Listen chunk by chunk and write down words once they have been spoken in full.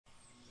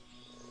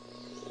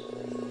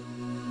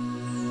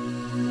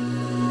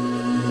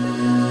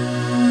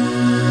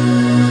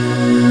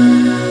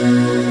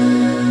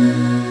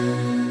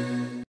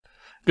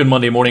Good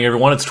Monday morning,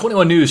 everyone. It's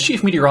 21 News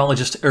Chief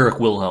Meteorologist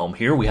Eric Wilhelm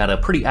here. We had a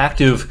pretty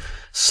active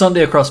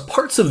Sunday across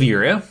parts of the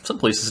area. Some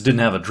places didn't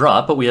have a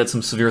drop, but we had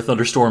some severe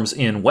thunderstorms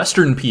in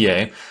western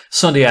PA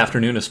Sunday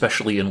afternoon,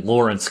 especially in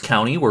Lawrence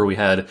County, where we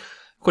had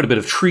quite a bit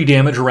of tree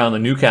damage around the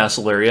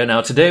Newcastle area.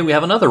 Now, today we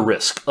have another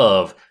risk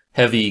of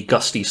heavy,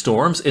 gusty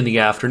storms in the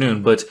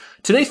afternoon, but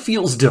today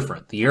feels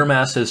different. The air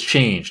mass has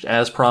changed.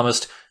 As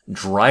promised,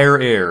 drier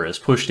air is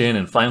pushed in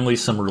and finally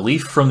some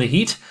relief from the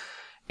heat.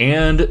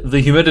 And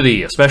the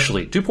humidity,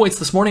 especially. Dew points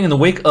this morning in the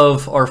wake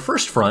of our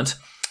first front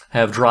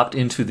have dropped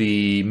into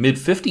the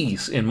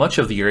mid-50s in much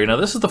of the area. Now,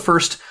 this is the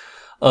first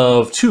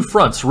of two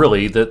fronts,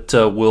 really, that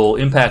will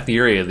impact the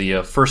area.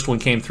 The first one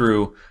came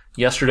through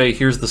yesterday.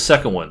 Here's the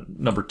second one.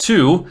 Number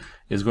two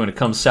is going to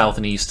come south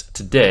and east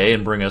today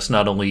and bring us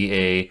not only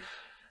a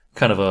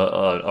kind of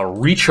a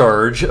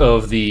recharge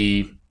of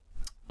the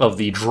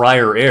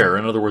drier air.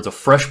 In other words, a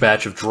fresh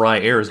batch of dry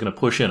air is going to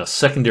push in a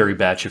secondary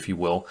batch, if you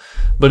will,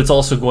 but it's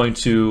also going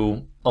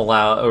to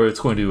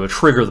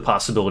trigger the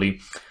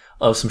possibility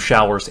of some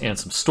showers and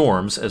some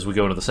storms as we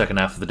go into the second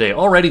half of the day.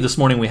 Already this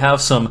morning we have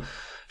some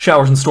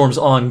showers and storms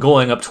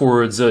ongoing up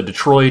towards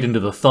Detroit, into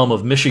the thumb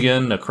of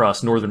Michigan,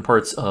 across northern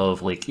parts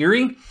of Lake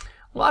Erie.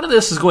 A lot of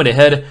this is going to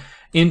head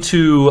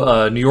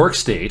into New York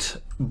State,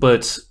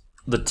 but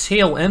the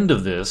tail end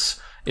of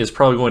this is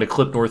probably going to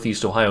clip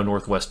northeast Ohio,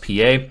 northwest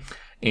PA,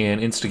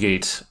 and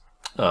instigate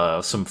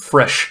some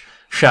fresh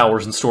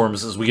showers and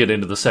storms as we get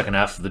into the second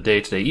half of the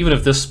day today. Even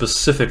if this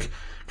specific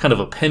kind of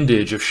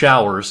appendage of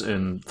showers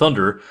and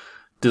thunder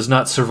does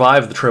not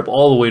survive the trip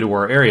all the way to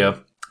our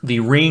area, the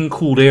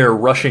rain-cooled air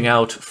rushing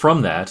out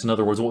from that, in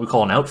other words, what we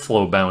call an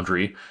outflow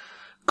boundary,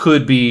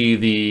 could be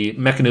the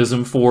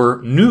mechanism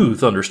for new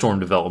thunderstorm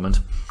development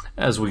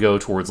as we go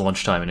towards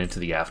lunchtime and into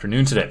the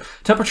afternoon today.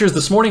 Temperatures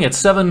this morning at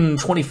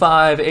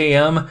 7:25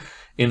 a.m.,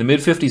 in the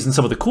mid-50s in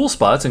some of the cool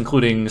spots,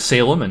 including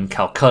Salem and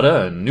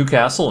Calcutta and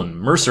Newcastle and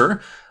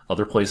Mercer.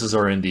 Other places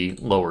are in the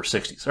lower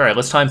 60s. All right,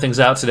 let's time things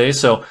out today.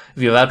 So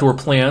if you have outdoor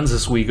plans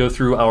as we go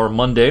through our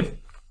Monday,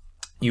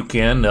 you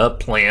can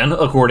plan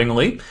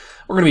accordingly.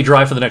 We're going to be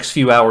dry for the next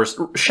few hours.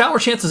 Shower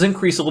chances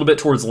increase a little bit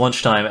towards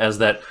lunchtime as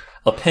that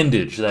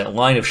appendage, that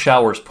line of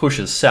showers,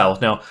 pushes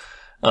south. Now,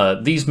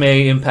 these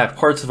may impact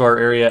parts of our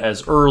area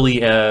as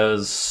early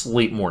as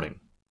late morning,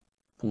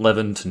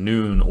 11 to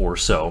noon or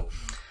so.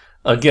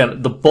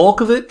 Again, the bulk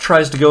of it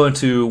tries to go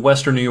into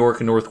western New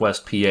York and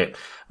northwest PA,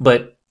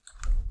 but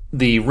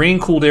the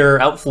rain-cooled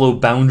air outflow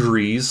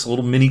boundaries,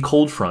 little mini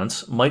cold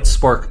fronts, might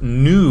spark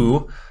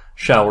new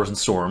showers and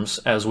storms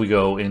as we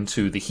go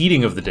into the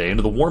heating of the day,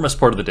 into the warmest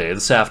part of the day.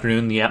 This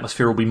afternoon, the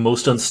atmosphere will be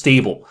most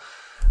unstable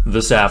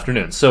this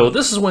afternoon. So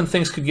this is when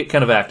things could get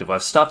kind of active.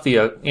 I've stopped the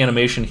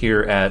animation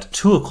here at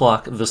 2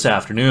 o'clock this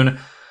afternoon.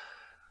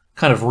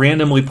 Kind of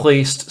randomly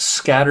placed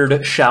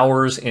scattered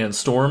showers and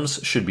storms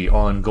should be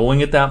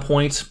ongoing at that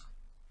point.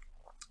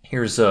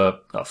 Here's 4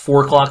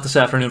 o'clock this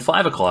afternoon,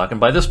 5 o'clock,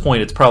 and by this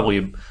point it's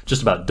probably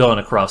just about done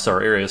across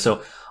our area.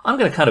 So I'm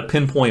going to kind of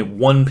pinpoint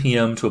 1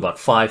 p.m. to about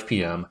 5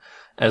 p.m.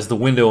 as the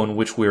window in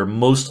which we're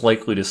most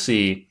likely to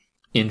see,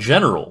 in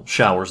general,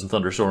 showers and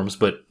thunderstorms,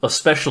 but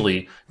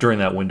especially during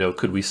that window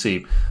could we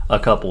see a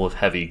couple of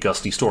heavy,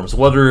 gusty storms.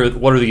 What are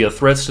the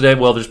threats today?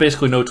 Well, there's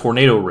basically no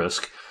tornado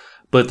risk,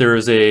 but there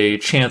is a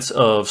chance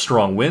of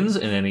strong winds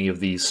in any of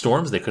these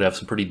storms. They could have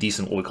some pretty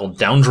decent, what we call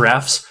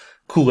downdrafts,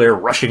 cool air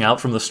rushing out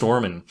from the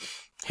storm and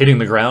hitting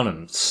the ground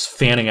and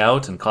fanning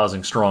out and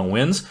causing strong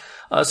winds.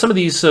 Some of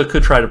these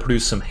could try to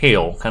produce some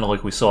hail, kind of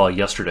like we saw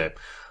yesterday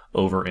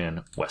over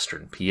in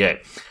western PA.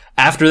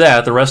 After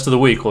that, the rest of the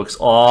week looks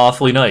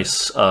awfully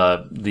nice.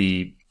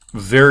 The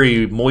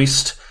very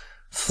moist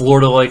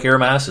Florida-like air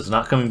mass is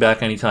not coming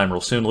back anytime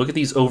real soon. Look at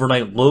these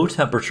overnight low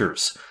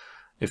temperatures.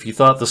 If you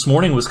thought this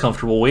morning was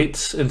comfortable,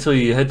 wait until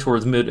we head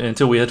towards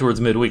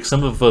midweek.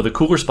 Some of the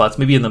cooler spots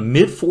maybe in the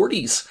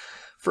mid-40s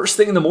first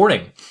thing in the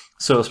morning.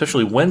 So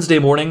especially Wednesday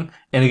morning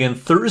and again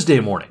Thursday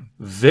morning.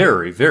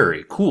 Very,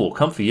 very cool,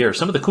 comfy air.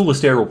 Some of the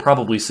coolest air we'll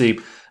probably see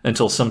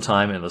until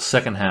sometime in the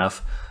second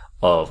half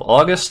of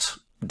August.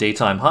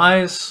 Daytime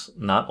highs,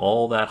 not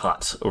all that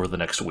hot over the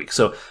next week.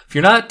 So if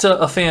you're not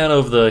a fan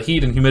of the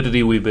heat and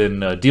humidity we've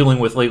been dealing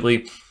with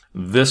lately,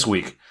 this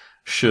week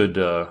should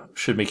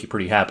make you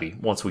pretty happy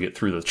once we get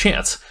through the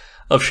chance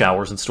of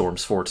showers and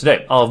storms for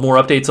today. I'll have more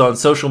updates on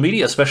social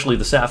media, especially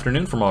this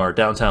afternoon from our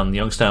downtown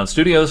Youngstown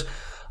studios.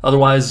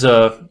 Otherwise,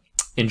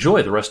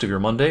 enjoy the rest of your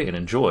Monday and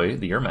enjoy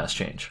the air mass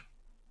change.